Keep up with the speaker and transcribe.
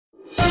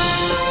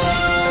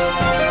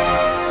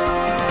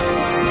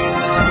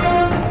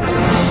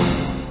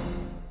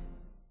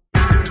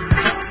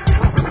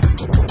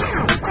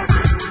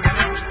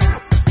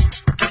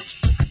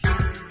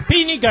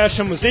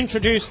Gershon was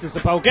introduced as the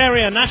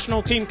Bulgaria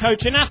national team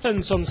coach in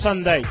Athens on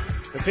Sunday.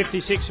 The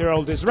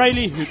 56-year-old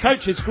Israeli, who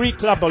coaches Greek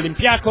club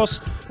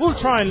Olympiakos, will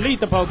try and lead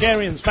the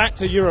Bulgarians back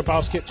to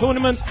Eurobasket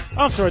tournament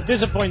after a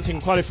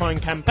disappointing qualifying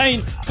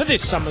campaign for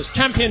this summer's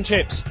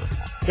championships.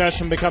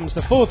 Gershon becomes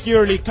the fourth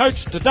EuroLeague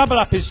coach to double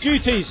up his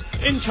duties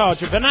in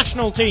charge of the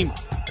national team.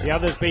 The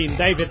others being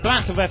David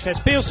Blatt of FS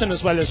Pilsen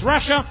as well as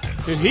Russia,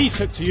 who he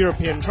took to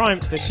European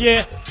triumph this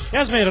year,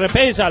 Jasmin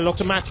Repeza,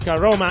 Lokomotiva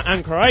Roma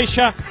and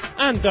Croatia,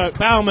 and Dirk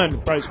Baumann,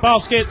 Bros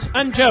Basket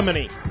and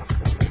Germany.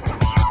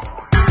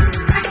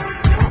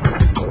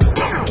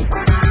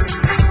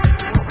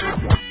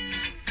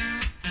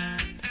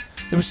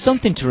 There was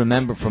something to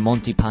remember for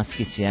Monte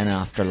Paschi Siena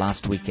after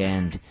last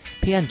weekend.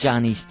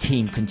 Piangiani's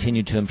team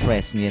continued to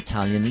impress in the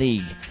Italian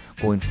league,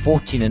 going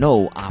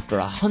 14-0 after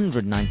a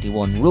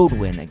 191 road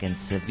win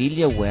against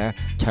Sevilla where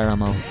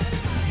Teramo.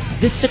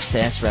 This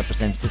success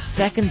represents the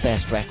second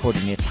best record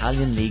in the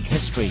Italian league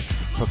history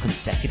for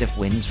consecutive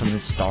wins from the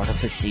start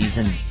of the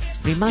season.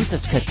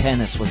 Rimantas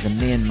Kakenis was the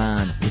main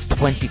man with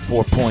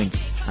 24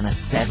 points and a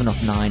 7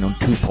 of 9 on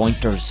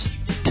 2-pointers.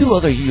 Two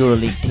other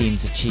EuroLeague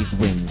teams achieved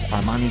wins.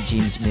 Armani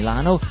James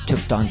Milano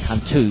took down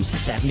Cantu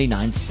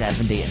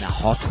 79-70 in a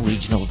hot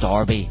regional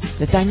derby.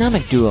 The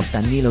dynamic duo of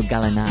Danilo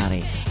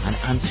Gallinari and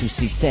Ansu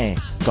Cisse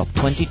dropped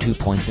 22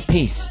 points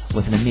apiece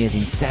with an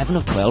amazing 7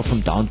 of 12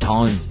 from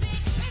downtown.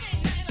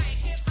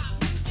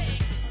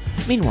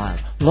 Meanwhile,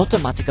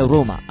 Lokomotiva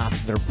Roma,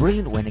 after their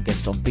brilliant win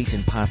against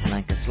unbeaten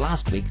Panathinaikos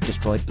last week,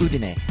 destroyed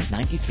Udine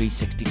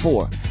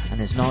 93-64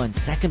 and is now in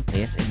second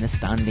place in the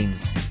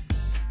standings.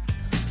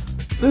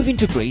 Moving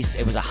to Greece,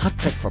 it was a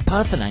hat-trick for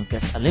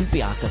Panathinaikos,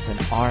 Olympiakos and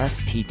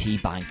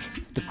RSTT Bank.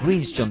 The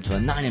Greens jumped to a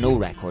 9-0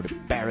 record,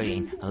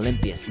 burying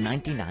Olympias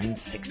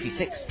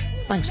 99-66,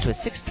 thanks to a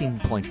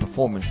 16-point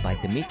performance by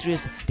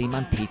Dimitrios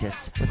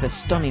Diamantitis with a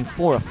stunning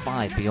 4 of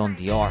 5 beyond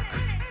the arc.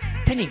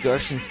 Penny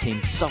Gershon's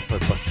team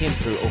suffered but came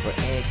through over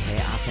AEK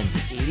Athens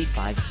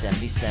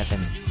 85-77.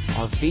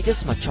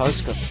 Alvydas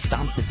Machauskas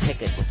stamped the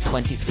ticket with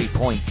 23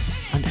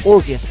 points, and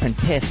Orgias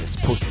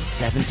Pentesis posted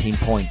 17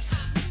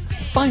 points.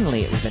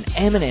 Finally, it was an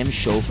M&M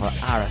show for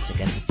Aris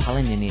against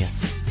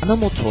Palinius.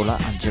 Anamotola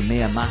and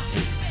Jermea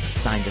Massi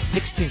signed a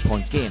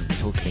 16-point game,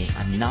 totaling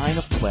a 9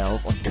 of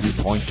 12 on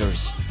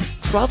 2-pointers.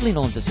 Travelling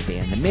on to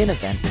Spain, the main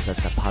event was at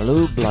the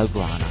Palau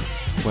Blaugrana,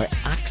 where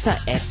AXA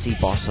FC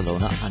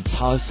Barcelona and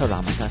Tau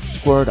Ceramica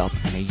squared up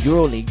in a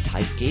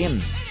EuroLeague-type game.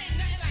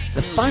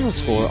 The final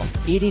score of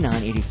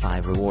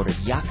 89-85 rewarded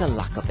Jaka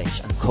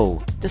Lakovic and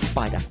co,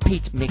 despite a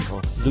Pete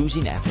Mikkel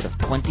losing effort of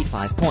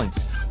 25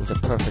 points with a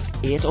perfect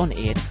 8 on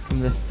 8 from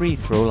the free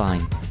throw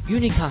line.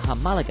 Unicaja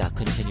Malaga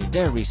continued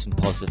their recent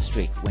positive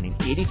streak, winning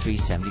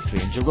 83-73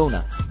 in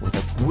Girona with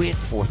a great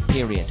fourth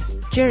period.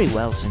 Jerry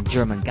Wells and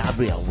German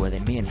Gabriel were the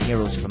main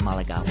heroes for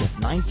Malaga with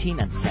 19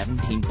 and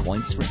 17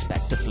 points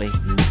respectively.